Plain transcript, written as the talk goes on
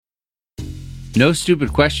No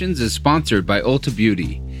Stupid Questions is sponsored by Ulta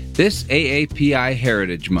Beauty. This AAPI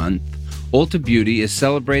Heritage Month, Ulta Beauty is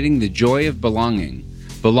celebrating the joy of belonging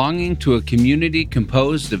to a community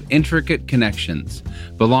composed of intricate connections,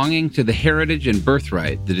 belonging to the heritage and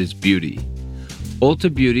birthright that is beauty.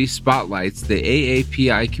 Ulta Beauty spotlights the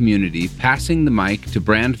AAPI community, passing the mic to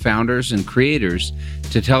brand founders and creators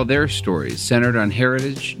to tell their stories centered on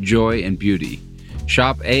heritage, joy, and beauty.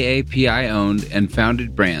 Shop AAPI-owned and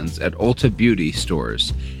founded brands at Ulta Beauty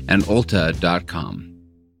stores and ulta.com.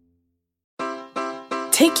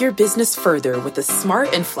 Take your business further with the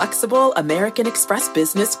smart and flexible American Express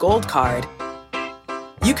Business Gold Card.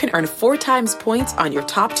 You can earn 4 times points on your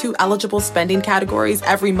top 2 eligible spending categories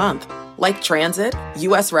every month, like transit,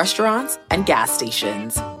 U.S. restaurants, and gas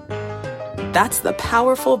stations. That's the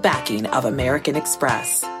powerful backing of American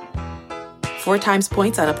Express. 4 times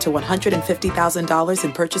points on up to $150,000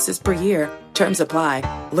 in purchases per year. Terms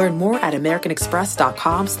apply. Learn more at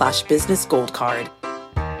americanexpress.com/businessgoldcard.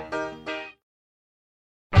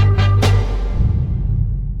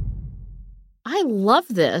 I love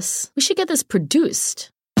this. We should get this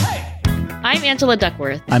produced. I'm Angela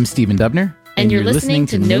Duckworth. I'm Stephen Dubner. And you're listening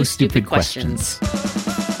to No Stupid Questions.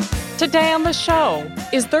 Today on the show,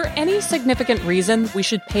 is there any significant reason we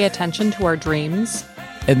should pay attention to our dreams?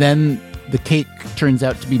 And then the cake turns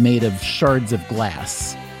out to be made of shards of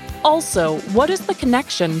glass. Also, what is the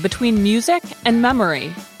connection between music and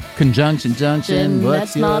memory? Conjunction, junction,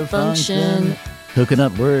 what's that's your my function? Hooking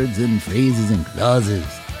up words and phrases and clauses.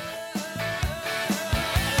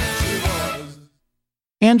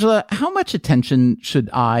 Angela, how much attention should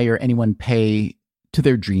I or anyone pay to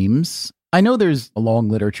their dreams? I know there's a long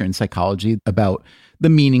literature in psychology about the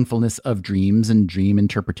meaningfulness of dreams and dream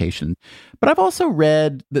interpretation, but I've also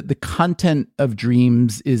read that the content of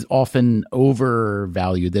dreams is often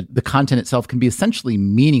overvalued, that the content itself can be essentially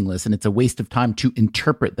meaningless and it's a waste of time to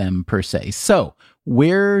interpret them per se. So,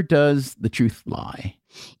 where does the truth lie?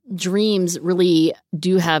 Dreams really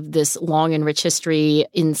do have this long and rich history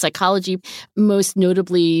in psychology, most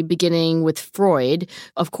notably beginning with Freud,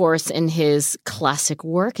 of course, in his classic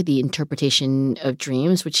work, The Interpretation of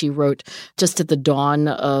Dreams, which he wrote just at the dawn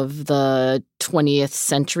of the 20th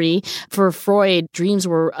century. For Freud, dreams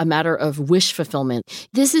were a matter of wish fulfillment.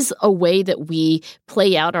 This is a way that we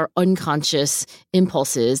play out our unconscious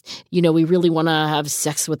impulses. You know, we really want to have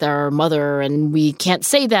sex with our mother, and we can't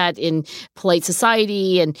say that in polite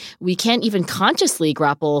society, and we can't even consciously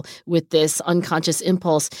grapple with this unconscious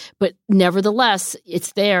impulse. But nevertheless,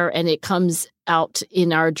 it's there and it comes out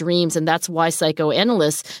in our dreams. And that's why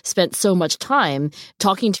psychoanalysts spent so much time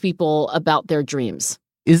talking to people about their dreams.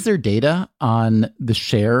 Is there data on the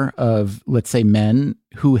share of, let's say, men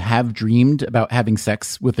who have dreamed about having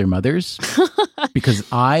sex with their mothers? Because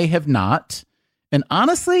I have not. And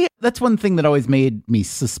honestly, that's one thing that always made me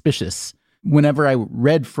suspicious whenever I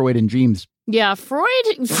read Freud and dreams. Yeah, Freud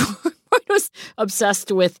was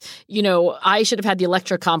obsessed with, I should have had the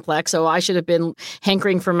Electra complex, so I should have been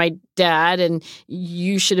hankering for my dad, and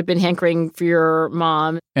you should have been hankering for your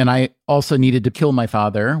mom. And I also needed to kill my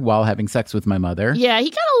father while having sex with my mother. Yeah, he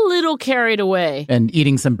got a little carried away. And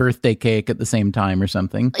eating some birthday cake at the same time or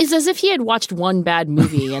something. It's as if he had watched one bad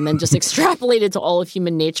movie and then just extrapolated to all of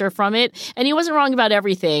human nature from it. And he wasn't wrong about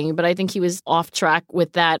everything, but I think he was off track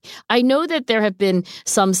with that. I know that there have been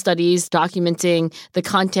some studies documenting the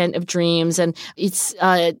content of dreams, and it's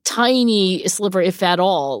a tiny sliver, if at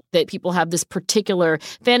all, that people have this particular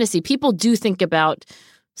fantasy. People do think about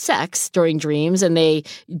sex during dreams, and they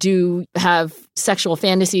do have sexual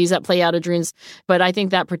fantasies that play out of dreams. But I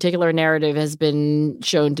think that particular narrative has been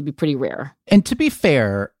shown to be pretty rare. And to be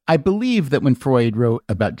fair, I believe that when Freud wrote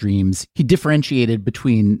about dreams, he differentiated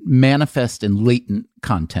between manifest and latent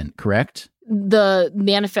content, correct? The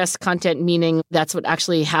manifest content meaning that's what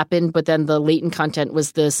actually happened, but then the latent content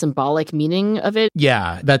was the symbolic meaning of it.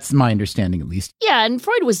 Yeah, that's my understanding at least. Yeah, and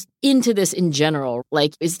Freud was into this in general.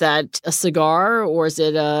 Like, is that a cigar or is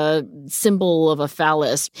it a symbol of a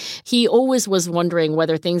phallus? He always was wondering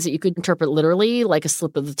whether things that you could interpret literally, like a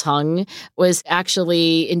slip of the tongue, was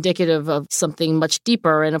actually indicative of something much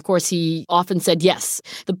deeper. And of course, he often said yes.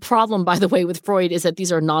 The problem, by the way, with Freud is that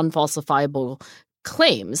these are non-falsifiable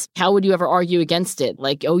claims. How would you ever argue against it?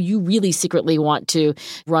 Like, oh, you really secretly want to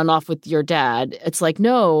run off with your dad. It's like,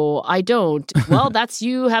 no, I don't. Well, that's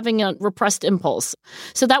you having a repressed impulse.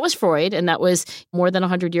 So that was Freud, and that was more than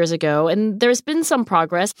 100 years ago. And there's been some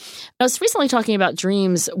progress. I was recently talking about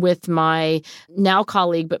dreams with my now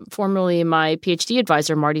colleague, but formerly my PhD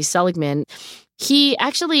advisor, Marty Seligman. He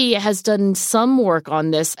actually has done some work on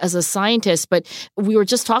this as a scientist, but we were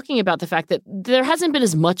just talking about the fact that there hasn't been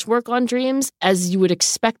as much work on dreams as you would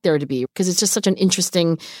expect there to be, because it's just such an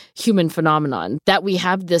interesting human phenomenon that we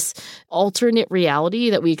have this alternate reality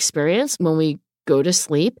that we experience when we go to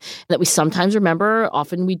sleep, that we sometimes remember,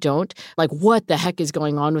 often we don't. Like, what the heck is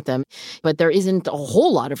going on with them? But there isn't a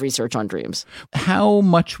whole lot of research on dreams. How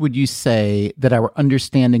much would you say that our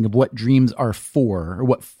understanding of what dreams are for, or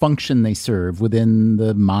what function they serve within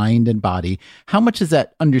the mind and body, how much has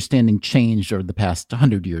that understanding changed over the past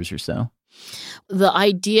 100 years or so? The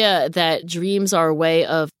idea that dreams are a way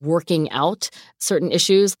of working out certain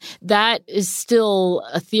issues, that is still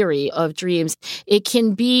a theory of dreams. It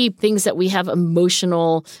can be things that we have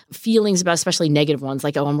emotional feelings about, especially negative ones,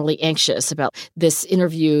 like, oh, I'm really anxious about this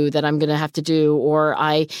interview that I'm going to have to do, or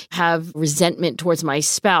I have resentment towards my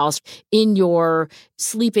spouse. In your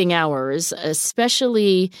sleeping hours,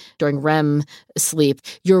 especially during REM sleep,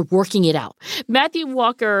 you're working it out. Matthew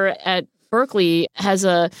Walker at Berkeley has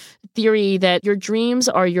a theory that your dreams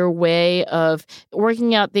are your way of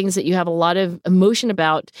working out things that you have a lot of emotion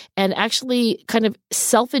about, and actually kind of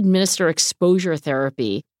self-administer exposure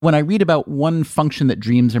therapy. When I read about one function that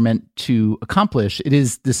dreams are meant to accomplish, it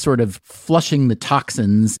is this sort of flushing the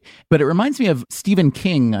toxins. But it reminds me of Stephen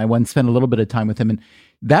King. I once spent a little bit of time with him, and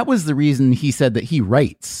that was the reason he said that he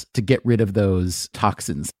writes, to get rid of those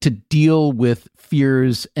toxins, to deal with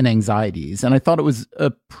fears and anxieties. And I thought it was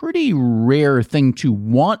a pretty rare thing to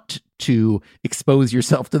want to expose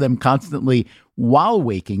yourself to them constantly while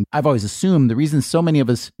waking. I've always assumed the reason so many of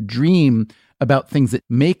us dream about things that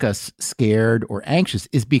make us scared or anxious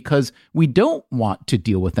is because we don't want to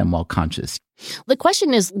deal with them while conscious. The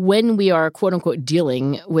question is, when we are, quote unquote,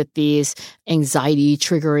 dealing with these anxiety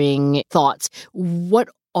triggering thoughts, what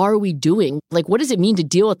are we doing? Like, what does it mean to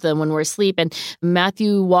deal with them when we're asleep? And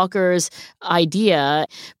Matthew Walker's idea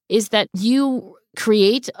is that you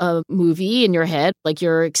create a movie in your head, like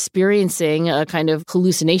you're experiencing a kind of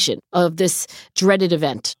hallucination of this dreaded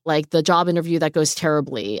event, like the job interview that goes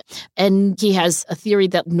terribly. And he has a theory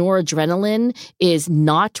that noradrenaline is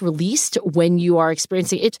not released when you are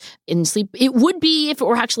experiencing it in sleep. It would be if it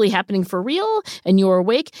were actually happening for real and you're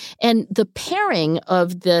awake. And the pairing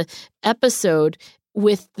of the episode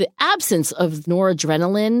with the absence of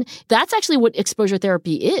noradrenaline, that's actually what exposure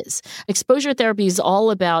therapy is. Exposure therapy is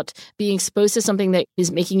all about being exposed to something that is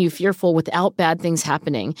making you fearful without bad things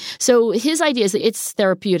happening. So his idea is that it's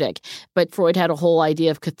therapeutic, but Freud had a whole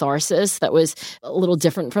idea of catharsis that was a little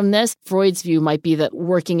different from this. Freud's view might be that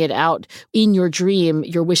working it out in your dream,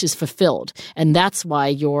 your wish is fulfilled. And that's why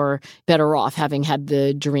you're better off having had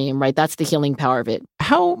the dream, right? That's the healing power of it.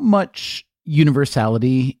 How much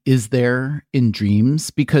universality is there in dreams?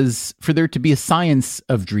 Because for there to be a science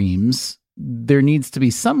of dreams, there needs to be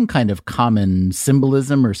some kind of common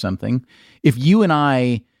symbolism or something. If you and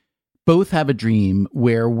I both have a dream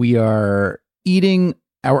where we are eating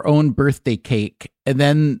our own birthday cake, and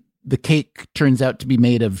then the cake turns out to be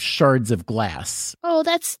made of shards of glass. Oh,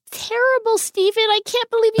 that's terrible, Stephen. I can't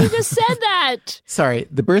believe you just said that. Sorry,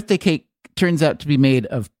 the birthday cake turns out to be made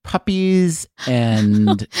of puppies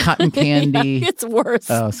and cotton candy. Yeah, it's worse.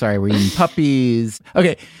 Oh, sorry, we're eating puppies.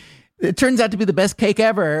 Okay, it turns out to be the best cake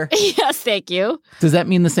ever. Yes, thank you. Does that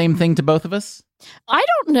mean the same thing to both of us? I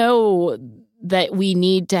don't know that we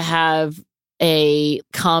need to have a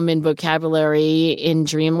common vocabulary in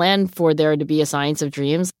dreamland for there to be a science of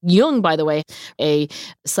dreams. Jung, by the way, a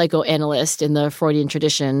psychoanalyst in the Freudian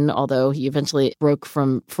tradition, although he eventually broke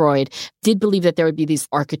from Freud, did believe that there would be these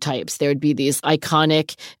archetypes. There would be these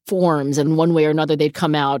iconic forms, and one way or another they'd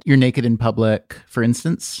come out. You're naked in public, for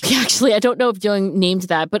instance? Actually, I don't know if Jung named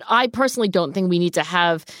that, but I personally don't think we need to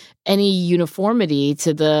have any uniformity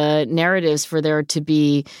to the narratives for there to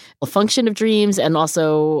be a function of dreams and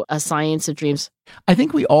also a science of dreams. I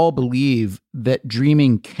think we all believe that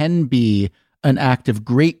dreaming can be an act of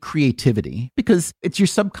great creativity because it's your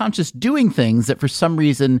subconscious doing things that for some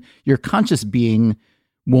reason your conscious being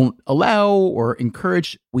won't allow or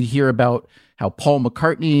encourage. We hear about how Paul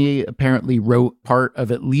McCartney apparently wrote part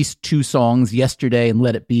of at least 2 songs yesterday and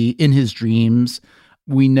let it be in his dreams.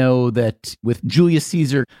 We know that with Julius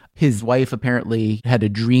Caesar, his wife apparently had a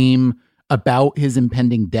dream about his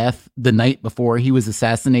impending death the night before he was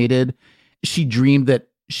assassinated. She dreamed that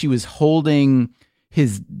she was holding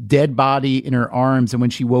his dead body in her arms. And when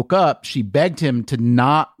she woke up, she begged him to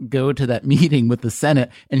not go to that meeting with the Senate.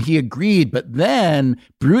 And he agreed. But then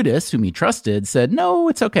Brutus, whom he trusted, said, no,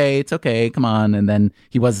 it's okay, come on. And then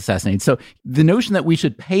he was assassinated. So the notion that we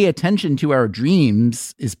should pay attention to our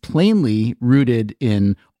dreams is plainly rooted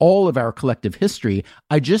in all of our collective history.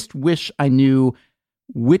 I just wish I knew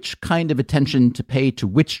which kind of attention to pay to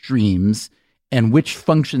which dreams and which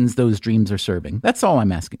functions those dreams are serving. That's all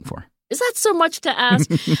I'm asking for. Is that so much to ask?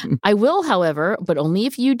 I will, however, but only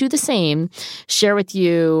if you do the same, share with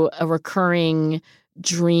you a recurring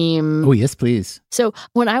dream. Oh, yes, please. So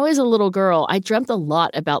when I was a little girl, I dreamt a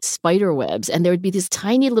lot about spider webs, and there would be these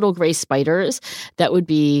tiny little gray spiders that would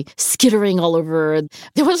be skittering all over.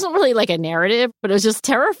 There wasn't really like a narrative, but it was just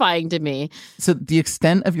terrifying to me. So the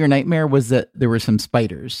extent of your nightmare was that there were some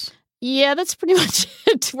spiders. Yeah, that's pretty much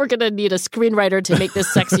it. We're going to need a screenwriter to make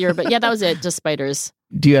this sexier, but yeah, that was it. Just spiders.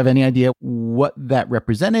 Do you have any idea what that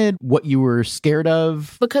represented, what you were scared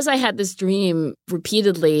of? Because I had this dream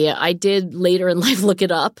repeatedly, I did later in life look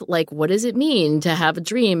it up. Like, what does it mean to have a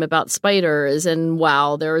dream about spiders? And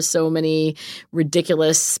wow, there are so many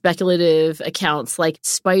ridiculous speculative accounts. Like,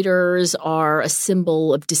 spiders are a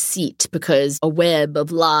symbol of deceit because a web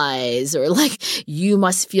of lies, or like, you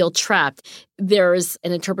must feel trapped. There's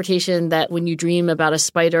an interpretation that when you dream about a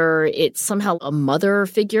spider, it's somehow a mother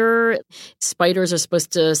figure. Spiders are supposed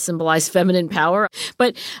to symbolize feminine power.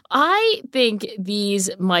 But I think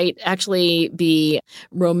these might actually be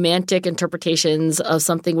romantic interpretations of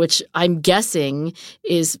something which I'm guessing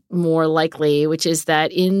is more likely, which is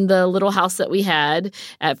that in the little house that we had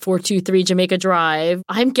at 423 Jamaica Drive,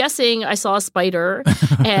 I'm guessing I saw a spider,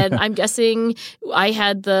 and I'm guessing I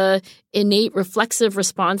had the innate reflexive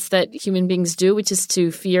response that human beings do, which is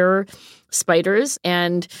to fear spiders.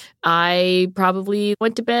 And I probably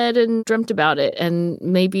went to bed and dreamt about it. And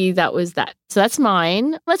maybe that was that. So that's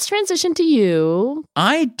mine. Let's transition to you.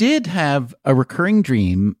 I did have a recurring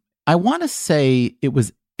dream. I want to say it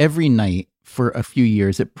was every night for a few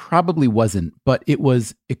years. It probably wasn't, but it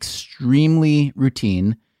was extremely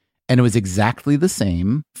routine. And it was exactly the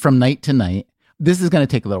same from night to night. This is going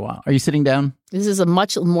to take a little while. Are you sitting down? This is a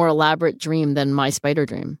much more elaborate dream than my spider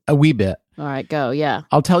dream. A wee bit. All right, go. Yeah.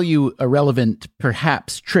 I'll tell you a relevant,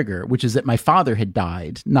 perhaps, trigger, which is that my father had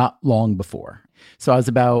died not long before. So I was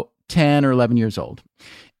about 10 or 11 years old.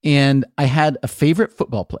 And I had a favorite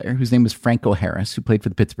football player whose name was Franco Harris, who played for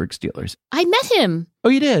the Pittsburgh Steelers. I met him. Oh,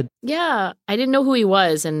 you did? Yeah. I didn't know who he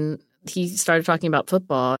was, and he started talking about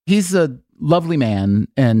football. He's a lovely man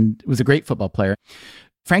and was a great football player.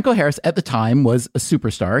 Franco Harris at the time was a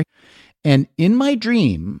superstar. And in my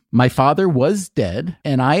dream, my father was dead.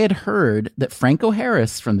 And I had heard that Franco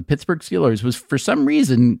Harris from the Pittsburgh Steelers was for some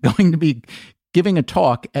reason going to be giving a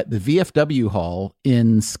talk at the VFW Hall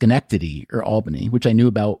in Schenectady or Albany, which I knew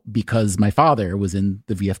about because my father was in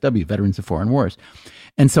the VFW, Veterans of Foreign Wars.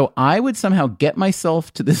 And so I would somehow get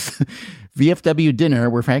myself to this VFW dinner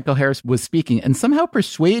where Franco Harris was speaking and somehow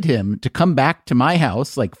persuade him to come back to my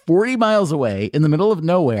house, like 40 miles away in the middle of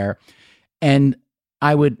nowhere. And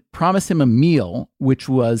I would promise him a meal, which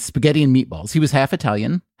was spaghetti and meatballs. He was half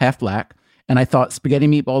Italian, half black. And I thought spaghetti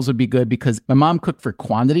and meatballs would be good because my mom cooked for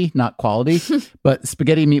quantity, not quality. But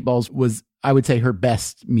spaghetti and meatballs was, I would say, her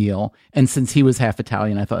best meal. And since he was half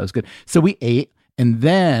Italian, I thought it was good. So we ate. And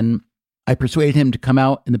then I persuaded him to come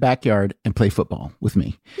out in the backyard and play football with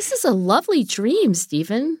me. This is a lovely dream,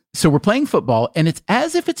 Stephen. So we're playing football, and it's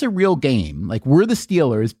as if it's a real game. Like, we're the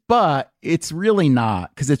Steelers, but it's really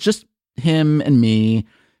not because it's just him and me.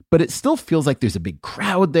 But it still feels like there's a big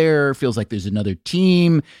crowd there, feels like there's another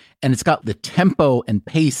team, and it's got the tempo and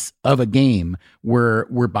pace of a game where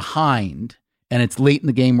we're behind, and it's late in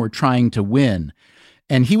the game, we're trying to win.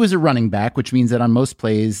 And he was a running back, which means that on most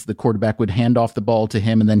plays, the quarterback would hand off the ball to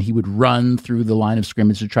him, and then he would run through the line of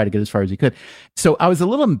scrimmage to try to get as far as he could. So I was a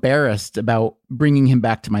little embarrassed about bringing him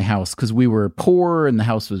back to my house because we were poor and the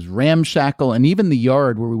house was ramshackle. And even the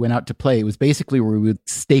yard where we went out to play, it was basically where we would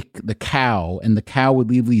stake the cow, and the cow would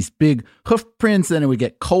leave these big hoof prints, and it would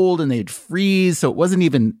get cold and they'd freeze. So it wasn't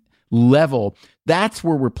even level. That's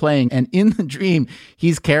where we're playing. And in the dream,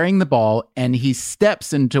 he's carrying the ball and he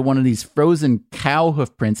steps into one of these frozen cow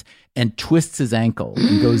hoof prints and twists his ankle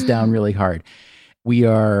and goes down really hard. We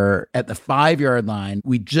are at the 5-yard line.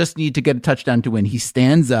 We just need to get a touchdown to win. He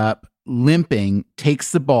stands up, limping,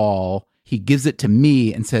 takes the ball. He gives it to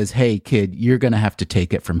me and says, "Hey, kid, you're going to have to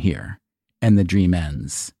take it from here." And the dream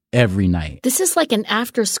ends every night. This is like an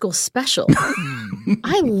after-school special.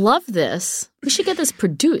 I love this. We should get this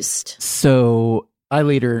produced. So I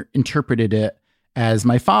later interpreted it as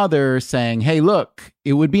my father saying, "Hey, look,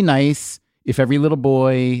 it would be nice if every little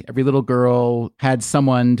boy, every little girl had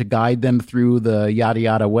someone to guide them through the yada,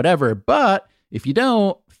 yada, whatever. But if you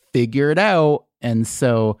don't, figure it out." And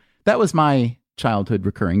so that was my childhood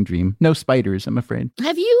recurring dream. No spiders, I'm afraid.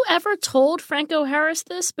 Have you ever told Franco Harris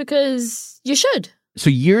this? Because you should. So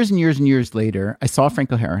years and years and years later, I saw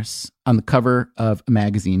Franco Harris on the cover of a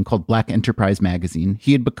magazine called Black Enterprise Magazine.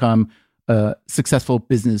 He had become a successful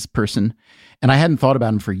business person. And I hadn't thought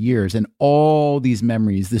about him for years. And all these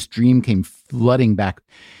memories, this dream came flooding back.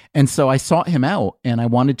 And so I sought him out and I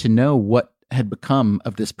wanted to know what had become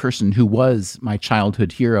of this person who was my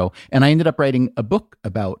childhood hero. And I ended up writing a book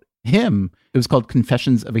about him. It was called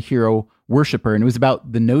Confessions of a Hero Worshipper. And it was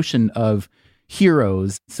about the notion of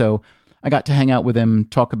heroes. So I got to hang out with him,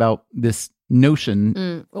 talk about this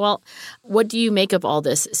notion. Well, what do you make of all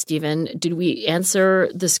this, Stephen? Did we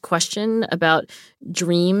answer this question about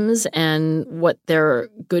dreams and what they're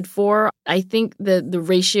good for? I think the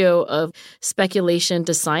ratio of speculation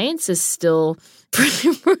to science is still pretty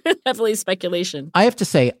heavily speculation. I have to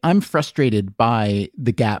say, I'm frustrated by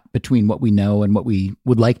the gap between what we know and what we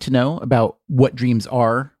would like to know about what dreams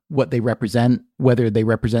are, what they represent, whether they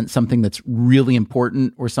represent something that's really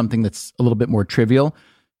important or something that's a little bit more trivial.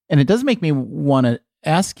 And it does make me want to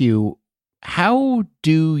ask you, how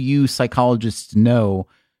do you psychologists know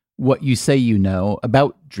what you say you know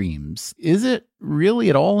about dreams? Is it really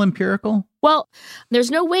at all empirical? Well, there's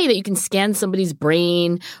no way that you can scan somebody's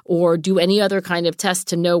brain or do any other kind of test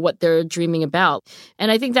to know what they're dreaming about. And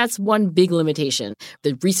I think that's one big limitation.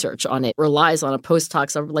 The research on it relies on a post hoc.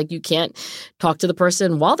 So like you can't talk to the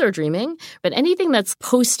person while they're dreaming. But anything that's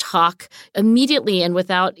post hoc, immediately and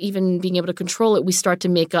without even being able to control it, we start to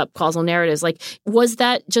make up causal narratives. Like, was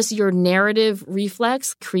that just your narrative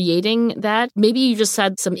reflex creating that? Maybe you just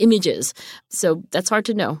had some images. So that's hard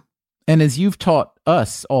to know. And as you've taught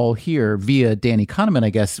us all here via Danny Kahneman, I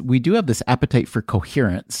guess, we do have this appetite for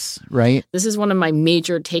coherence, right? This is one of my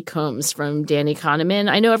major take-homes from Danny Kahneman.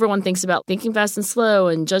 I know everyone thinks about thinking fast and slow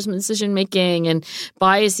and judgment decision-making and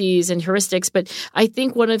biases and heuristics, but I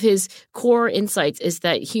think one of his core insights is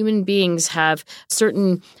that human beings have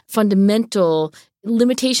certain fundamental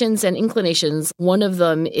limitations and inclinations. One of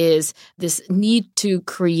them is this need to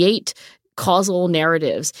create causal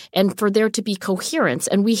narratives and for there to be coherence.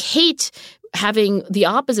 And we hate having the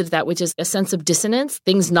opposite of that, which is a sense of dissonance,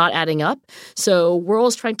 things not adding up. So we're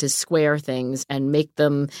always trying to square things and make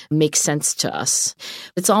them make sense to us.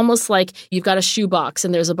 It's almost like you've got a shoebox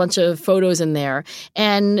and there's a bunch of photos in there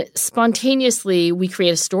and spontaneously we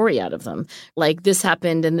create a story out of them. Like this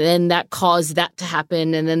happened and then that caused that to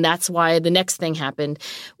happen and then that's why the next thing happened.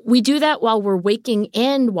 We do that while we're waking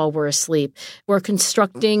and while we're asleep. We're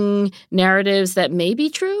constructing narratives that may be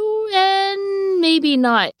true and maybe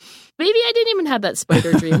not. Maybe I didn't even have that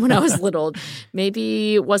spider dream when I was little.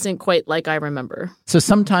 Maybe it wasn't quite like I remember. So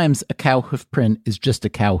sometimes a cow hoof print is just a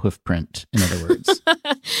cow hoof print, in other words.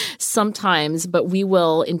 Sometimes, but we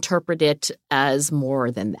will interpret it as more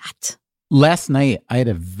than that. Last night, I had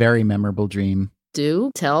a very memorable dream. Do,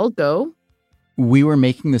 tell, go. We were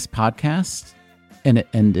making this podcast, and it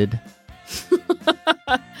ended.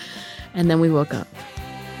 And then we woke up.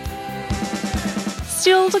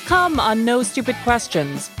 Still to come on No Stupid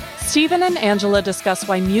Questions, Stephen and Angela discuss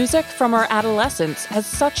why music from our adolescence has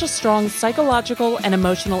such a strong psychological and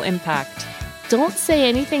emotional impact. Don't say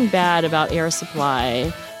anything bad about Air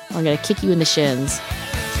Supply, or I'm going to kick you in the shins.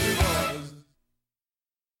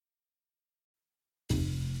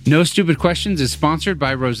 No Stupid Questions is sponsored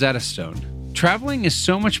by Rosetta Stone. Traveling is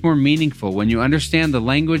so much more meaningful when you understand the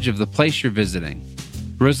language of the place you're visiting.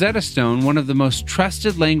 Rosetta Stone, one of the most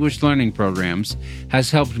trusted language learning programs,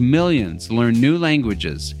 has helped millions learn new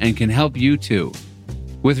languages and can help you too.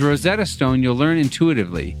 With Rosetta Stone, you'll learn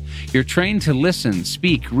intuitively. You're trained to listen,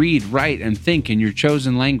 speak, read, write, and think in your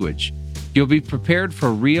chosen language. You'll be prepared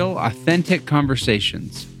for real, authentic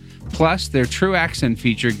conversations. Plus, their True Accent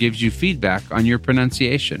feature gives you feedback on your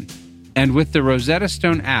pronunciation. And with the Rosetta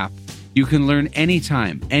Stone app, you can learn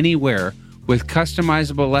anytime, anywhere, with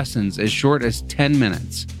customizable lessons as short as 10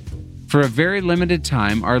 minutes. For a very limited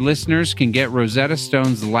time, our listeners can get Rosetta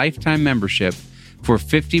Stone's lifetime membership for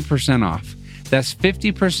 50% off. That's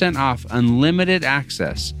 50% off unlimited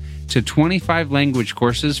access to 25 language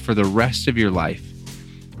courses for the rest of your life.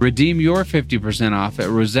 Redeem your 50% off at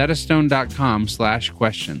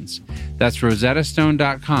rosettastone.com/questions. That's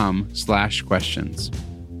rosettastone.com/questions.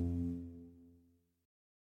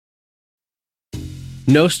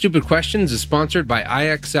 No Stupid Questions is sponsored by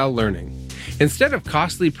IXL Learning. Instead of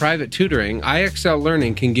costly private tutoring, IXL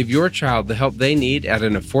Learning can give your child the help they need at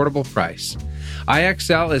an affordable price.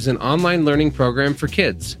 IXL is an online learning program for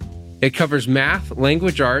kids. It covers math,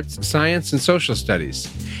 language arts, science, and social studies.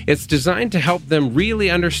 It's designed to help them really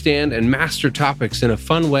understand and master topics in a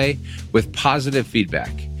fun way with positive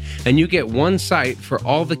feedback. And you get one site for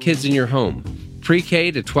all the kids in your home,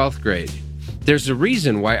 pre-K to 12th grade. There's a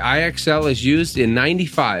reason why IXL is used in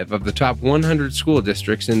 95 of the top 100 school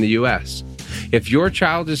districts in the U.S. If your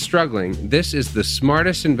child is struggling, this is the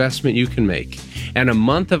smartest investment you can make, and a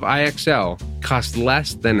month of IXL costs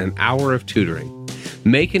less than an hour of tutoring.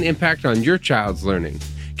 Make an impact on your child's learning.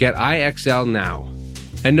 Get IXL now.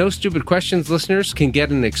 And No Stupid Questions listeners can get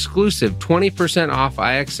an exclusive 20% off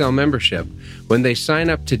IXL membership when they sign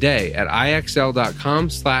up today at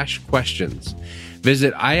IXL.com/questions.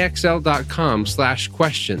 Visit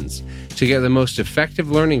IXL.com/questions to get the most effective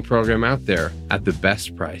learning program out there at the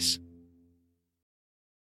best price.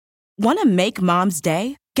 Want to make Mom's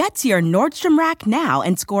day? Get to your Nordstrom Rack now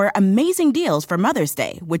and score amazing deals for Mother's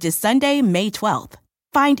Day, which is Sunday, May 12th.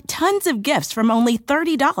 Find tons of gifts from only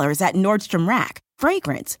 $30 at Nordstrom Rack.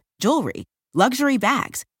 Fragrance, jewelry, luxury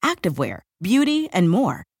bags, activewear, beauty, and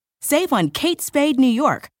more. Save on Kate Spade New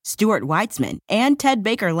York, Stuart Weitzman, and Ted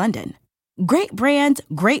Baker London. Great brands,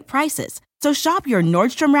 great prices. So shop your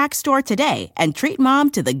Nordstrom Rack store today and treat Mom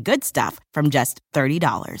to the good stuff from just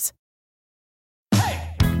 $30.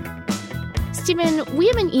 Stephen, we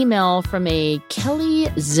have an email from a Kelly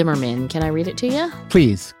Zimmerman. Can I read it to you?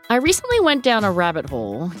 Please. I recently went down a rabbit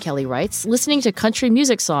hole, Kelly writes, listening to country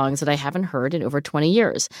music songs that I haven't heard in over 20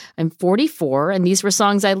 years. I'm 44, and these were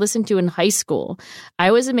songs I listened to in high school.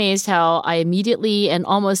 I was amazed how I immediately and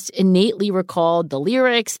almost innately recalled the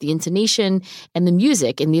lyrics, the intonation, and the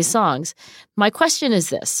music in these songs. My question is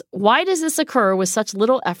this: why does this occur with such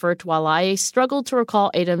little effort while I struggle to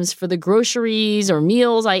recall items for the groceries or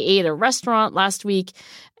meals I ate at a restaurant last week?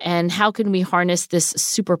 And how can we harness this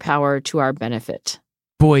superpower to our benefit?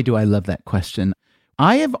 Boy, do I love that question.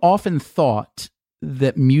 I have often thought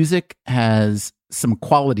that music has some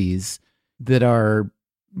qualities that are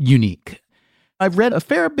unique. I've read a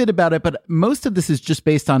fair bit about it, but most of this is just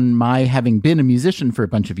based on my having been a musician for a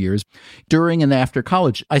bunch of years. During and after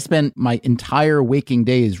college, I spent my entire waking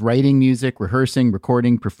days writing music, rehearsing,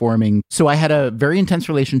 recording, performing. So I had a very intense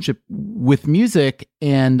relationship with music,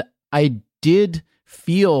 and I did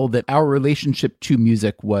feel that our relationship to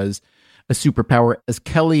music was a superpower. As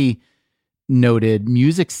Kelly noted,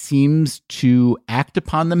 music seems to act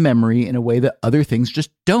upon the memory in a way that other things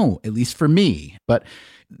just don't, at least for me. But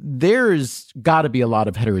there's got to be a lot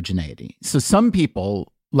of heterogeneity. So some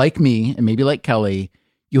people, like me, and maybe like Kelly,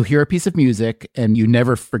 you'll hear a piece of music and you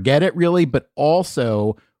never forget it really, but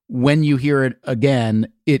also when you hear it again,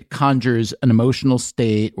 it conjures an emotional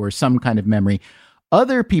state or some kind of memory.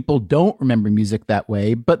 Other people don't remember music that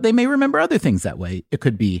way, but they may remember other things that way. It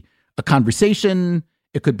could be a conversation.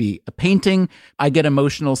 It could be a painting. I get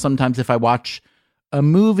emotional sometimes if I watch a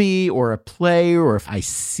movie or a play or if I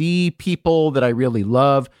see people that I really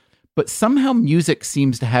love. But somehow music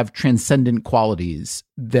seems to have transcendent qualities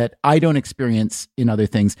that I don't experience in other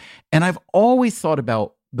things. And I've always thought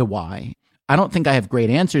about the why. I don't think I have great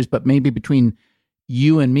answers, but maybe between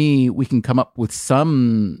you and me, we can come up with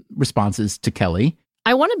some responses to Kelly.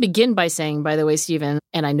 I want to begin by saying, by the way, Stephen,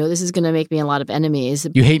 and I know this is going to make me a lot of enemies.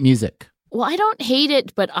 You hate music. Well, I don't hate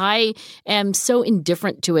it, but I am so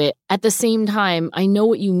indifferent to it. At the same time, I know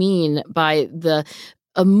what you mean by the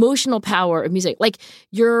emotional power of music. Like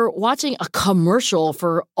you're watching a commercial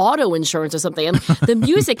for auto insurance or something, and the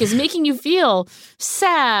music is making you feel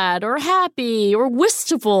sad or happy or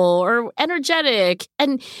wistful or energetic.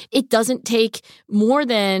 And it doesn't take more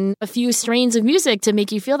than a few strains of music to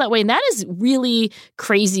make you feel that way. And that is really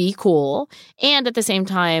crazy cool. And at the same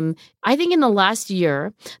time, I think in the last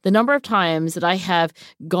year, the number of times that I have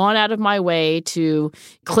gone out of my way to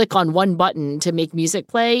click on one button to make music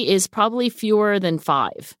play is probably fewer than 5.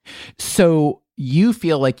 So you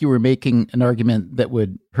feel like you were making an argument that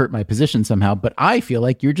would hurt my position somehow, but I feel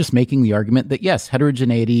like you're just making the argument that, yes,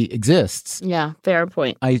 heterogeneity exists. Yeah, fair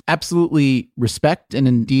point. I absolutely respect and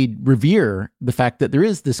indeed revere the fact that there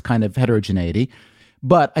is this kind of heterogeneity.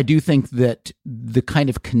 But I do think that the kind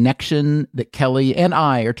of connection that Kelly and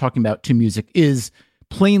I are talking about to music is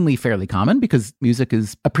plainly fairly common because music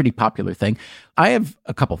is a pretty popular thing. I have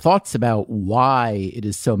a couple thoughts about why it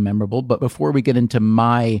is so memorable, but before we get into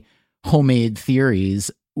my homemade theories,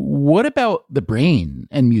 what about the brain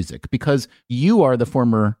and music? Because you are the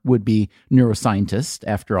former would-be neuroscientist,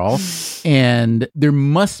 after all, and there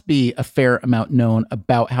must be a fair amount known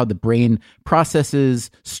about how the brain processes,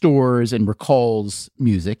 stores, and recalls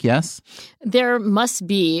music, yes? There must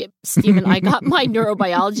be. Stephen, I got my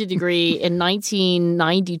neurobiology degree in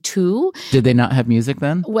 1992. Did they not have music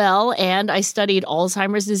then? Well, and I studied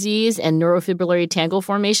Alzheimer's disease and neurofibrillary tangle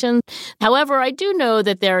formation. However, I do know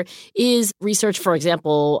that there is research, for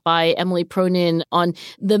example, article by Emily Pronin on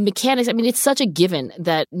the mechanics. I mean, it's such a given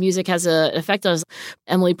that music has an effect on us.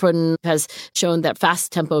 Emily Pronin has shown that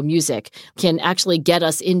fast tempo music can actually get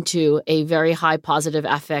us into a very high positive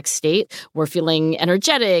affect state. We're feeling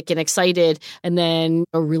energetic and excited, and then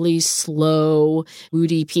a really slow,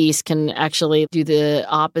 moody piece can actually do the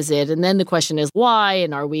opposite. And then the question is why,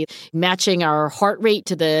 and are we matching our heart rate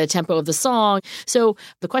to the tempo of the song? So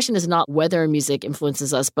the question is not whether music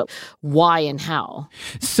influences us, but why and how.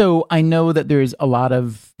 So I know that there's a lot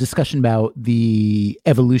of discussion about the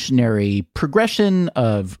evolutionary progression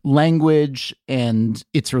of language and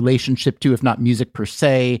its relationship to, if not music per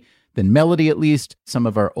se, then melody at least. Some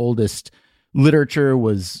of our oldest literature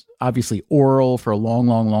was obviously oral for a long,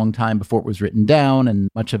 long, long time before it was written down, and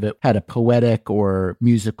much of it had a poetic or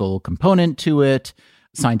musical component to it.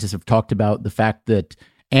 Scientists have talked about the fact that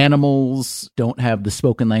animals don't have the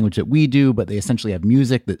spoken language that we do, but they essentially have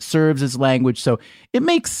music that serves as language. So it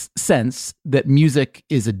makes sense that music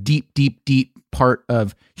is a deep, deep, deep part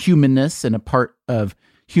of humanness and a part of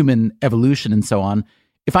human evolution and so on.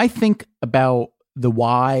 If I think about the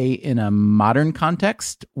why in a modern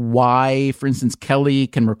context, why, for instance, Kelly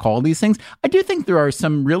can recall these things, I do think there are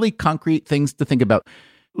some really concrete things to think about.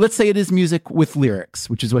 Let's say it is music with lyrics,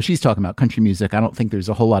 which is what she's talking about, country music. I don't think there's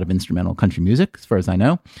a whole lot of instrumental country music, as far as I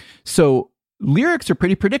know. So lyrics are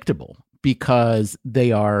pretty predictable because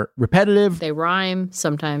they are repetitive. They rhyme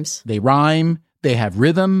sometimes. They rhyme. They have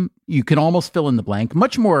rhythm. You can almost fill in the blank,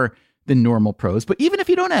 much more than normal prose. But even if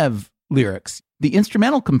you don't have lyrics, the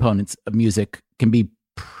instrumental components of music can be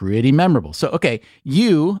pretty memorable. So, okay,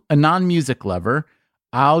 you, a non-music lover,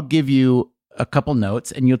 I'll give you a couple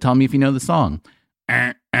notes and you'll tell me if you know the song.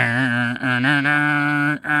 I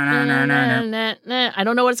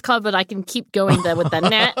don't know what it's called, but I can keep going with the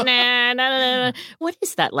na. What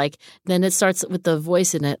is that like? Then it starts with the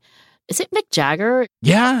voice in it. Is it Mick Jagger?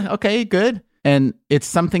 Yeah, okay, good. And it's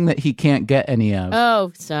something that he can't get any of.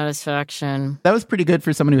 Oh, Satisfaction. That was pretty good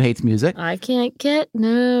for someone who hates music. I can't get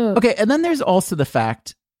no. Okay, and then there's also the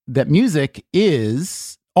fact that music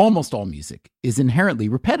is, almost all music, is inherently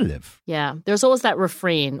repetitive. Yeah, there's always that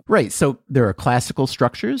refrain. Right, so there are classical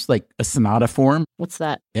structures, like a sonata form. What's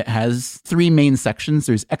that? It has three main sections.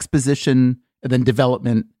 There's exposition, and then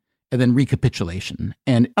development, and then recapitulation.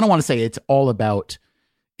 And I don't want to say it's all about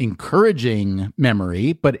encouraging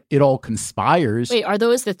memory, but it all conspires. Wait, are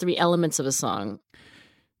those the three elements of a song?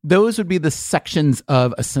 Those would be the sections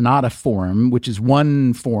of a sonata form, which is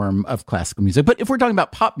one form of classical music. But if we're talking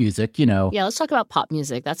about pop music, you know. Yeah, let's talk about pop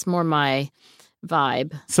music. That's more my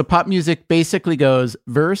vibe. So pop music basically goes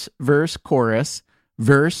verse, verse, chorus,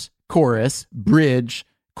 bridge,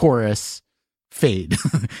 chorus, fade.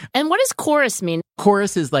 And what does chorus mean?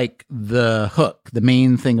 Chorus is like the hook, the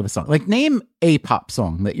main thing of a song. Like name a pop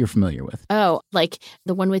song that you're familiar with. Oh, like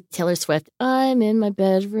the one with Taylor Swift. I'm in my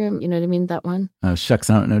bedroom. You know what I mean? That one. Oh,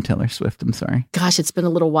 shucks. I don't know Taylor Swift. I'm sorry. Gosh, it's been a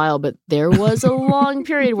little while, but there was a long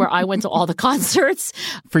period where I went to all the concerts.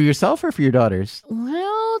 For yourself or for your daughters?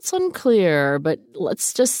 Well, it's unclear, but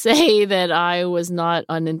let's just say that I was not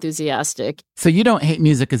unenthusiastic. So you don't hate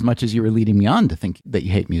music as much as you were leading me on to think that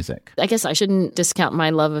you hate music. I guess I shouldn't discount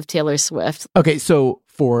my love of Taylor Swift. Okay, so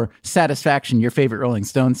for Satisfaction, your favorite Rolling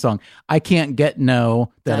Stones song, I can't get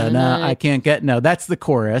no, da-da-da, I can't get no. That's the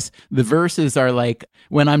chorus. The verses are like,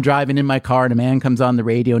 when I'm driving in my car and a man comes on the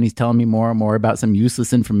radio and he's telling me more and more about some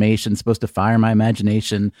useless information supposed to fire my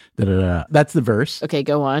imagination, da-da-da. That's the verse. Okay,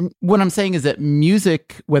 go on. What I'm saying is that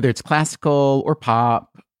music, whether it's classical or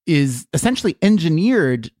pop, is essentially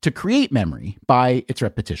engineered to create memory by its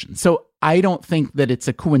repetition. So I don't think that it's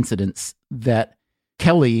a coincidence that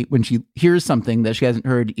Kelly, when she hears something that she hasn't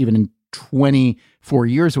heard even in 24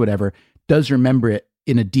 years or whatever, does remember it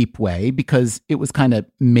in a deep way because it was kind of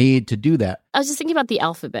made to do that. I was just thinking about the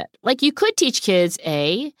alphabet. Like you could teach kids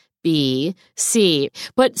A, B, C,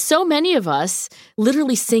 but so many of us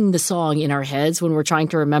literally sing the song in our heads when we're trying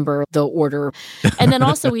to remember the order. And then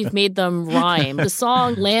also we've made them rhyme. The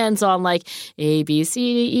song lands on like A, B,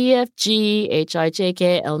 C, D, E, F, G, H, I, J,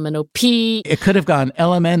 K, L, M, N, O, P. It could have gone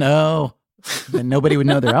L, M, N, O. Then nobody would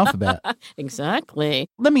know their alphabet. Exactly.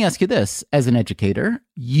 Let me ask you this. As an educator,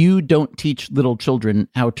 you don't teach little children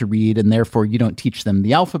how to read, and therefore you don't teach them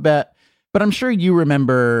the alphabet. But I'm sure you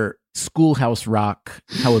remember Schoolhouse Rock,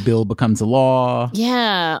 how a bill becomes a law.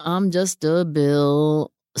 Yeah, I'm just a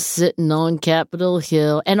bill sitting on Capitol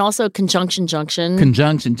Hill. And also Conjunction Junction.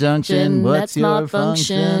 Conjunction Junction, what's that's your my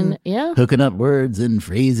function? Yeah. Hooking up words and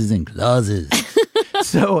phrases and clauses.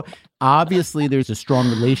 So obviously there's a strong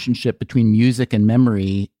relationship between music and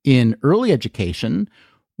memory in early education,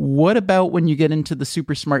 What about when you get into the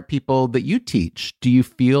super smart people that you teach? Do you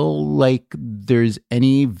feel like there's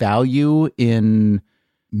any value in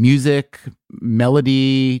music,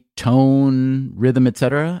 melody, tone, rhythm,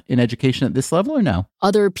 etc. in education at this level, or no?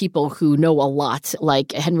 Other people who know a lot,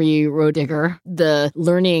 like Henry Roediger, the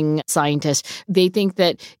learning scientist, they think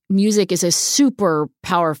that music is a super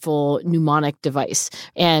powerful mnemonic device,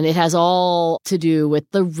 and it has all to do with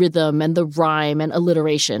the rhythm and the rhyme and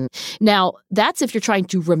alliteration. Now, that's if you're trying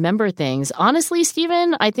to remember things. Honestly,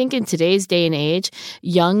 Stephen, I think in today's day and age,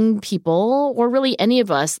 young people, or really any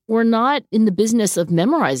of us, we're not in the business of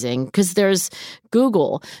memorizing because there's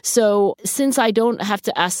Google. So since I don't have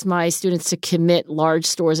to ask my students to commit large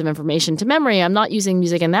stores of information to memory, I'm not using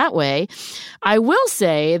music in that way. I will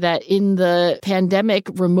say that in the pandemic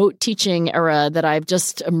remote teaching era that I've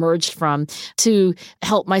just emerged from, to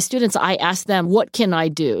help my students, I asked them, what can I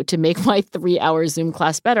do to make my 3-hour Zoom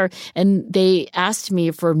class better? And they asked me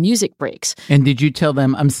for music breaks. And did you tell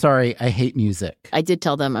them, I'm sorry, I hate music? I did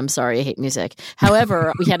tell them, I'm sorry, I hate music.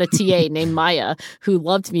 However, we had a TA named Maya who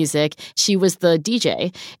loved music. She was the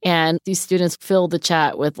DJ, and these students filled the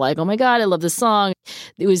chat with like, oh my God, I love this song.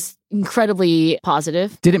 It was incredibly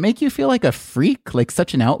positive. Did it make you feel like a freak, like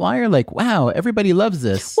such an outlier? Like, wow, everybody loves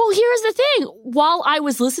this. Well, here's the thing. While I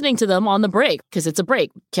was listening to them on the break, because it's a break,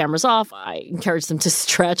 cameras off, I encouraged them to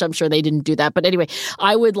stretch. I'm sure they didn't do that. But anyway,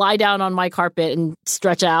 I would lie down on my carpet and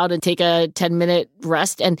stretch out and take a 10-minute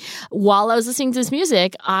rest. And while I was listening to this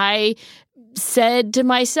music, I said to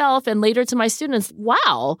myself and later to my students,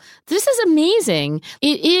 wow, this is amazing.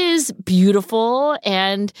 It is beautiful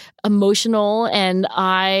and emotional, and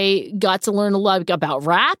I got to learn a lot about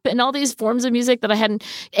rap and all these forms of music that I hadn't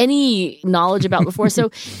any knowledge about before.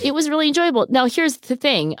 So it was really enjoyable. Now, here's the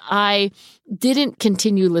thing. I didn't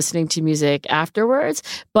continue listening to music afterwards,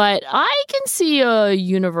 but I can see a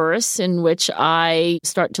universe in which I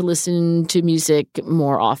start to listen to music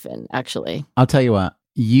more often, actually. I'll tell you what.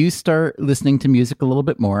 You start listening to music a little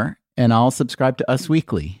bit more, and I'll subscribe to Us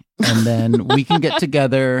Weekly. And then we can get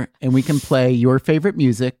together and we can play your favorite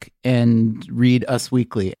music and read Us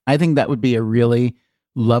Weekly. I think that would be a really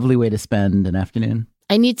lovely way to spend an afternoon.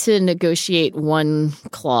 I need to negotiate one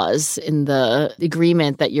clause in the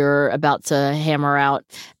agreement that you're about to hammer out.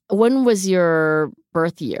 When was your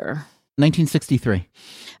birth year? 1963.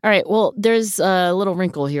 All right. Well, there's a little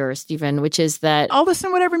wrinkle here, Stephen, which is that I'll listen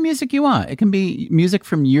to whatever music you want. It can be music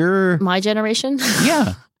from my generation.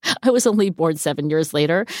 Yeah. I was only born 7 years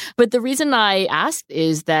later. But the reason I asked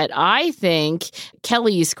is that I think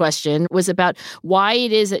Kelly's question was about why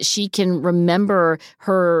it is that she can remember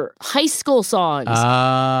her high school songs.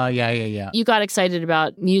 Yeah. You got excited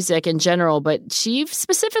about music in general, but she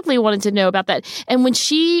specifically wanted to know about that. And when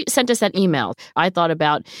she sent us that email, I thought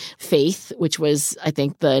about Faith, which was, I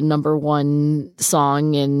think, the number one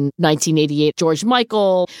song in 1988. George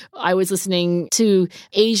Michael. I was listening to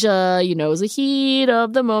Asia, it was the heat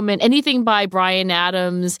of the moment. Anything by Bryan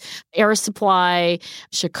Adams, Air Supply,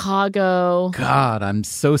 Chicago. God, I'm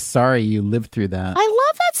so sorry you lived through that. I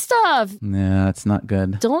love that stuff. Yeah, it's not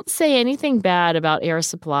good. Don't say anything bad about Air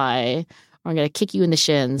Supply, or I'm going to kick you in the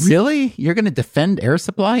shins. Really? You're going to defend Air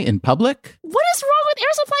Supply in public? What is wrong with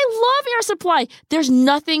Air Supply? I love Air Supply. There's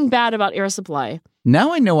nothing bad about Air Supply.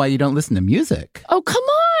 Now I know why you don't listen to music. Oh, come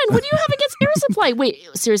on. What do you have against Air Supply? Wait,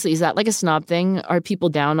 seriously, is that like a snob thing? Are people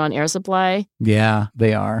down on Air Supply? Yeah,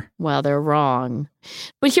 they are. Well, they're wrong.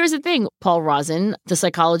 But here's the thing. Paul Rozin, the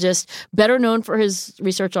psychologist, better known for his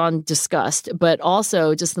research on disgust, but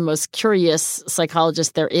also just the most curious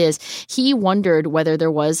psychologist there is, he wondered whether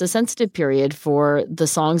there was a sensitive period for the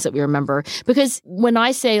songs that we remember. Because when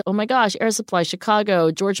I say, oh my gosh, Air Supply,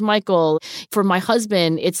 Chicago, George Michael, for my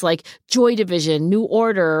husband, it's like Joy Division, New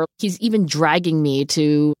Order. He's even dragging me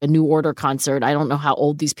to a New Order concert. I don't know how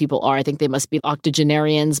old these people are. I think they must be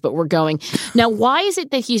octogenarians, but we're going. Now, why is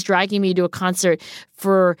it that he's dragging me to a concert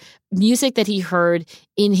for music that he heard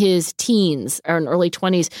in his teens or in early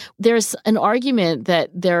 20s? There's an argument that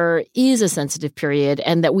there is a sensitive period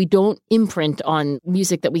and that we don't imprint on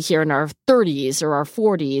music that we hear in our 30s or our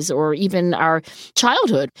 40s or even our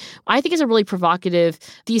childhood. I think it's a really provocative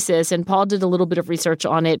thesis, and Paul did a little bit of research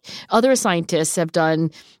on it. Other scientists have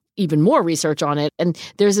done even more research on it. And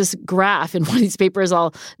there's this graph in one of these papers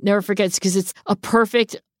I'll never forget because it's a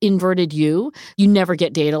perfect inverted U. You never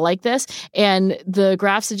get data like this. And the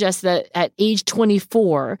graph suggests that at age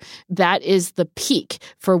 24, that is the peak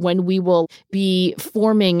for when we will be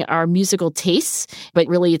forming our musical tastes. But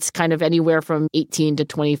really, it's kind of anywhere from 18 to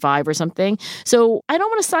 25 or something. So I don't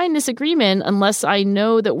want to sign this agreement unless I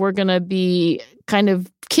know that we're going to be kind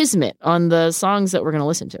of kismet on the songs that we're going to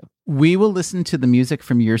listen to. We will listen to the music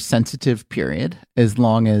from your sensitive period as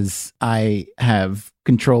long as I have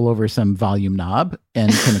control over some volume knob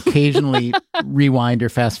and can occasionally rewind or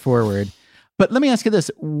fast forward. But let me ask you this.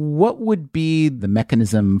 What would be the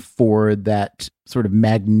mechanism for that sort of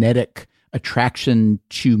magnetic attraction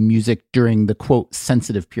to music during the, quote,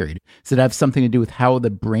 sensitive period? Does it have something to do with how the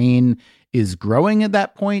brain is growing at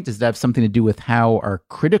that point? Does it have something to do with how our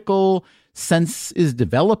critical sense is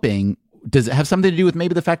developing? Does it have something to do with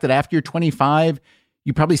maybe the fact that after you're 25,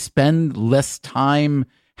 you probably spend less time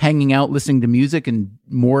hanging out, listening to music, and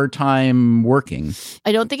more time working?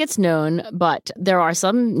 I don't think it's known, but there are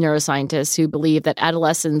some neuroscientists who believe that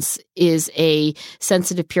adolescence is a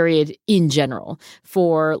sensitive period in general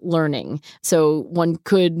for learning. So one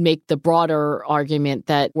could make the broader argument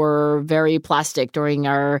that we're very plastic during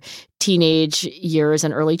our teenage years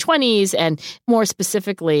and early 20s. And more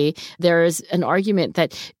specifically, there's an argument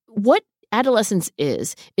that what adolescence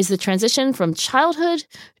is the transition from childhood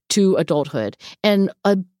to adulthood. And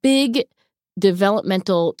a big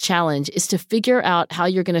developmental challenge is to figure out how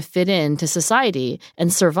you're going to fit into society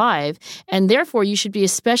and survive. And therefore, you should be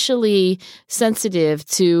especially sensitive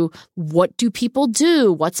to what do people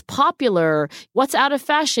do? What's popular? What's out of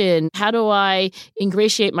fashion? How do I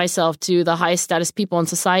ingratiate myself to the highest status people in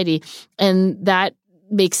society? And that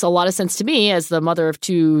makes a lot of sense to me as the mother of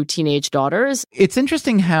 2 teenage daughters. It's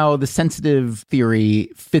interesting how the sensitive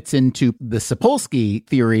theory fits into the Sapolsky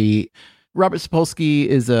theory. Robert Sapolsky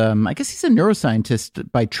is, I guess he's a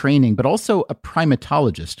neuroscientist by training, but also a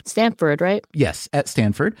primatologist. Stanford, right? Yes, at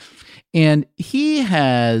Stanford. And he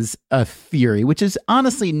has a theory, which is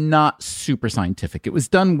honestly not super scientific. It was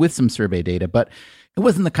done with some survey data, but it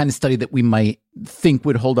wasn't the kind of study that we might think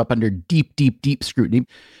would hold up under deep, deep, deep scrutiny.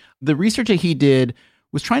 The research that he did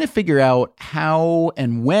was trying to figure out how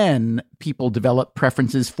and when people develop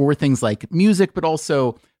preferences for things like music, but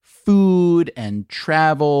also food and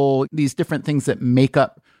travel, these different things that make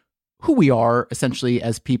up who we are essentially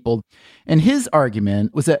as people. And his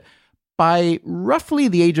argument was that by roughly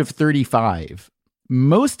the age of 35,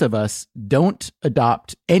 most of us don't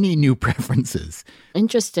adopt any new preferences.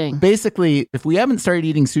 Interesting. Basically, if we haven't started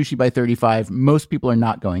eating sushi by 35, most people are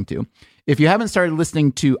not going to. If you haven't started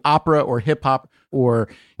listening to opera or hip hop or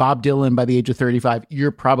Bob Dylan by the age of 35,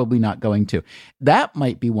 you're probably not going to. That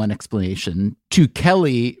might be one explanation to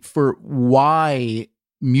Kelly for why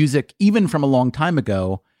music, even from a long time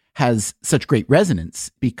ago, has such great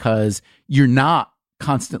resonance, because you're not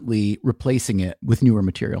constantly replacing it with newer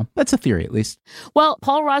material. That's a theory, at least. Well,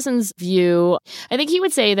 Paul Rozin's view, I think he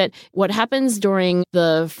would say that what happens during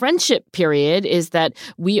the friendship period is that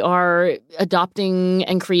we are adopting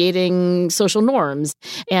and creating social norms.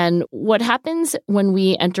 And what happens when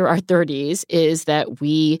we enter our 30s is that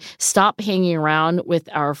we stop hanging around with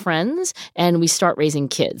our friends and we start raising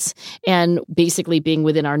kids and basically being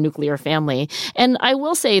within our nuclear family. And I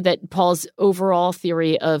will say that Paul's overall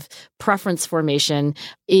theory of preference formation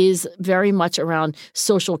is very much around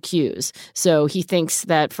social cues. So he thinks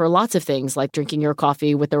that for lots of things, like drinking your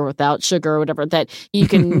coffee with or without sugar or whatever, that you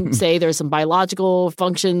can say there's some biological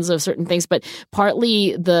functions of certain things, but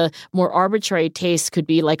partly the more arbitrary taste could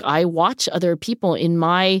be like, I watch other people in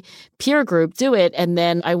my peer group do it, and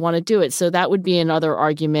then I want to do it. So that would be another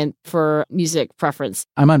argument for music preference.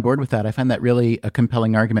 I'm on board with that. I find that really a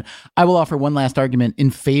compelling argument. I will offer one last argument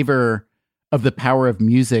in favor of the power of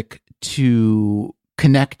music to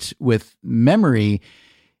connect with memory.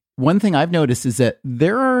 One thing I've noticed is that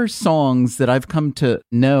there are songs that I've come to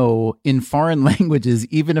know in foreign languages,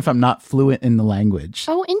 even if I'm not fluent in the language.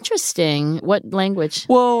 Oh, interesting. What language?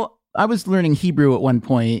 Well, I was learning Hebrew at one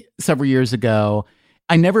point several years ago.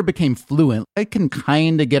 I never became fluent. I can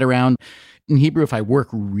kind of get around in Hebrew if I work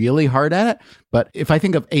really hard at it. But if I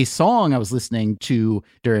think of a song I was listening to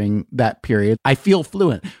during that period, I feel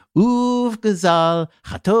fluent. Uf gazal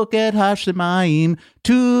chatoket hashemayim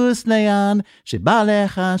tus leyan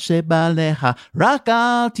shebalecha rak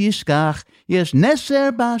al tishkach yesh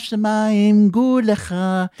nesher bashemayim gud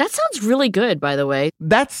lecha. That sounds really good, by the way.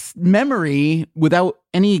 That's memory without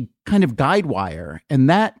any kind of guide wire. And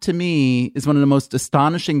that, to me, is one of the most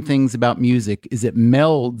astonishing things about music, is it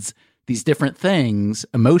melds these different things,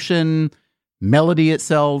 emotion, melody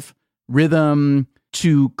itself, rhythm,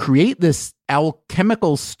 to create this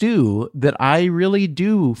alchemical stew that I really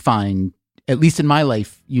do find, at least in my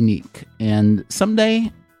life, unique. And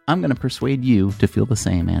someday I'm going to persuade you to feel the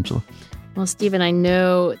same, Angela. Well, Stephen, I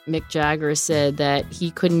know Mick Jagger said that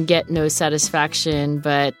he couldn't get no satisfaction,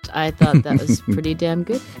 but I thought that was pretty damn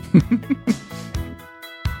good.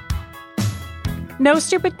 No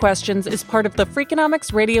Stupid Questions is part of the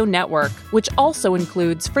Freakonomics Radio Network, which also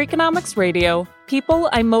includes Freakonomics Radio, People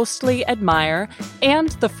I Mostly Admire, and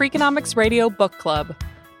the Freakonomics Radio Book Club.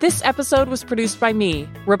 This episode was produced by me,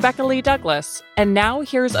 Rebecca Lee Douglas, and now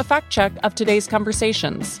here's a fact check of today's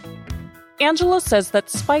conversations. Angela says that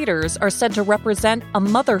spiders are said to represent a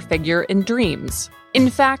mother figure in dreams.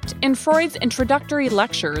 In fact, in Freud's introductory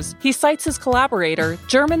lectures, he cites his collaborator,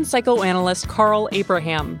 German psychoanalyst Karl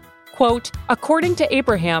Abraham. Quote, according to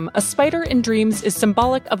Abraham, a spider in dreams is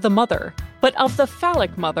symbolic of the mother, but of the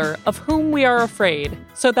phallic mother of whom we are afraid,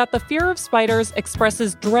 so that the fear of spiders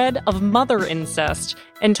expresses dread of mother incest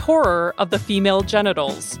and horror of the female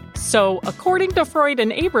genitals. So, according to Freud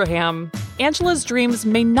and Abraham, Angela's dreams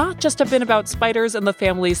may not just have been about spiders in the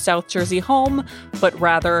family's South Jersey home, but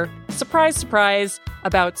rather, surprise, surprise,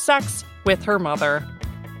 about sex with her mother.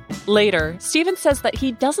 Later, Stephen says that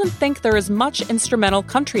he doesn't think there is much instrumental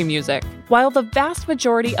country music. While the vast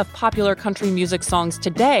majority of popular country music songs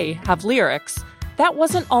today have lyrics, that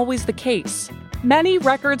wasn't always the case. Many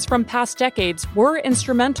records from past decades were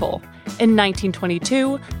instrumental. In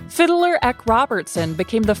 1922, fiddler Eck Robertson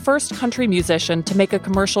became the first country musician to make a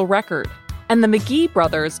commercial record. And the McGee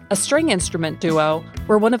Brothers, a string instrument duo,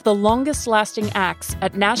 were one of the longest-lasting acts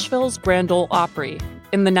at Nashville's Grand Ole Opry.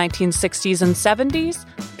 In the 1960s and 70s,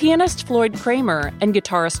 pianist Floyd Kramer and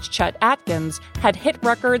guitarist Chet Atkins had hit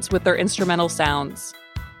records with their instrumental sounds.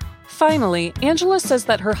 Finally, Angela says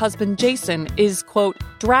that her husband Jason is, quote,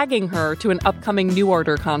 dragging her to an upcoming New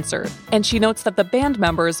Order concert, and she notes that the band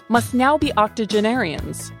members must now be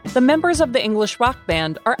octogenarians. The members of the English rock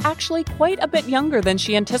band are actually quite a bit younger than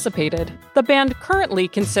she anticipated. The band currently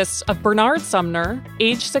consists of Bernard Sumner,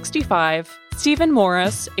 age 65, Stephen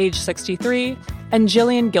Morris, age 63, and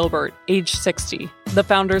Jillian Gilbert, age 60. The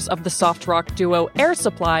founders of the soft rock duo Air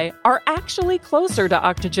Supply are actually closer to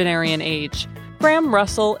octogenarian age. Graham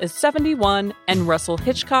Russell is 71 and Russell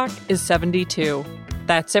Hitchcock is 72.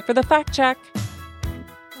 That's it for the fact check.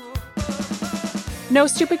 No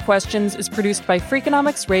Stupid Questions is produced by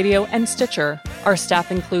Freakonomics Radio and Stitcher. Our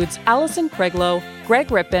staff includes Allison Craiglow,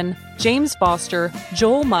 Greg Rippin, James Foster,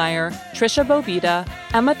 Joel Meyer, Trisha Bobita,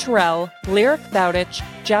 Emma Terrell, Lyric Bowditch,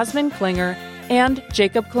 Jasmine Klinger, and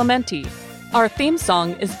Jacob Clementi. Our theme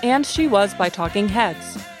song is And She Was by Talking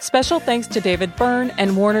Heads. Special thanks to David Byrne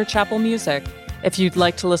and Warner Chappell Music. If you'd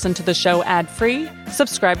like to listen to the show ad-free,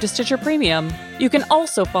 subscribe to Stitcher Premium. You can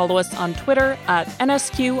also follow us on Twitter at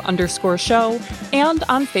NSQ_show and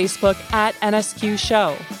on Facebook at NSQ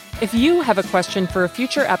Show. If you have a question for a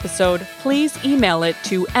future episode, please email it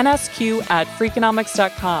to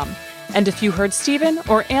nsq@freakonomics.com. And if you heard Stephen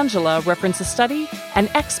or Angela reference a study, an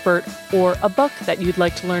expert, or a book that you'd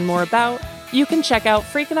like to learn more about, you can check out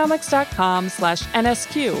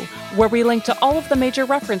freakonomics.com/NSQ, where we link to all of the major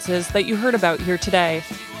references that you heard about here today.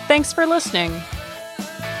 Thanks for listening.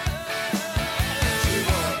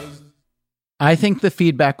 I think the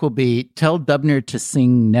feedback will be, tell Dubner to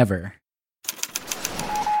sing Never.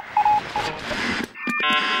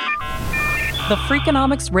 The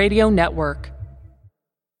Freakonomics Radio Network.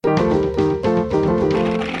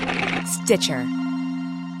 Stitcher.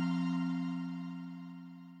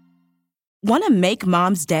 Want to make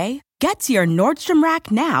Mom's Day? Get to your Nordstrom Rack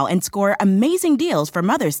now and score amazing deals for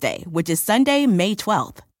Mother's Day, which is Sunday, May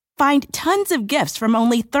 12th. Find tons of gifts from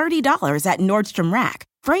only $30 at Nordstrom Rack.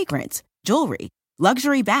 Fragrance, jewelry,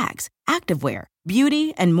 luxury bags, activewear,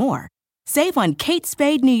 beauty, and more. Save on Kate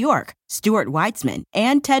Spade New York, Stuart Weitzman,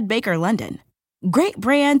 and Ted Baker London. Great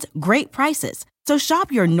brands, great prices. So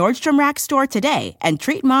shop your Nordstrom Rack store today and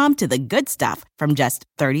treat Mom to the good stuff from just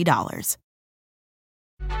 $30.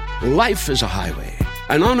 Life is a highway,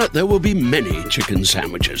 and on it there will be many chicken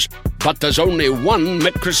sandwiches. But there's only one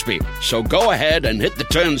McCrispy. So go ahead and hit the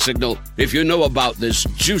turn signal if you know about this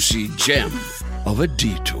juicy gem of a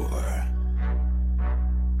detour.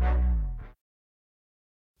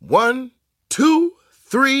 1, 2,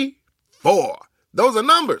 3, 4. Those are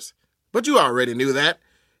numbers. But you already knew that.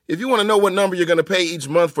 If you want to know what number you're going to pay each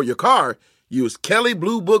month for your car, use Kelley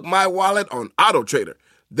Blue Book My Wallet on AutoTrader.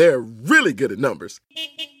 They're really good at numbers.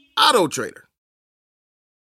 AutoTrader.